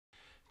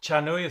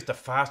Chanui is the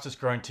fastest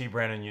growing tea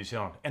brand in New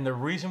Zealand, and the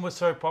reason we're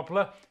so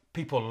popular,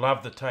 people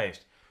love the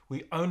taste.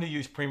 We only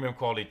use premium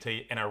quality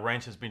tea, and our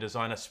range has been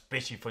designed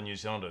especially for New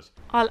Zealanders.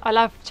 I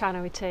love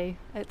Chanui tea.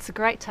 It's a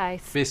great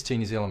taste. Best tea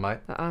in New Zealand, mate.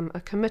 I'm a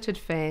committed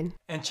fan.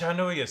 And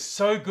Chanui is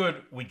so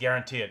good, we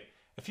guarantee it.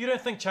 If you don't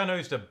think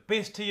Chanui is the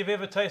best tea you've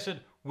ever tasted,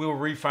 we'll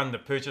refund the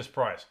purchase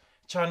price.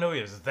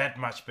 Chanui is that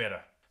much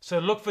better. So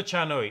look for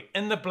Chanui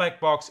in the black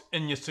box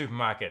in your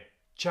supermarket.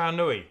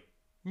 Chanui,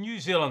 New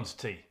Zealand's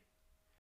tea.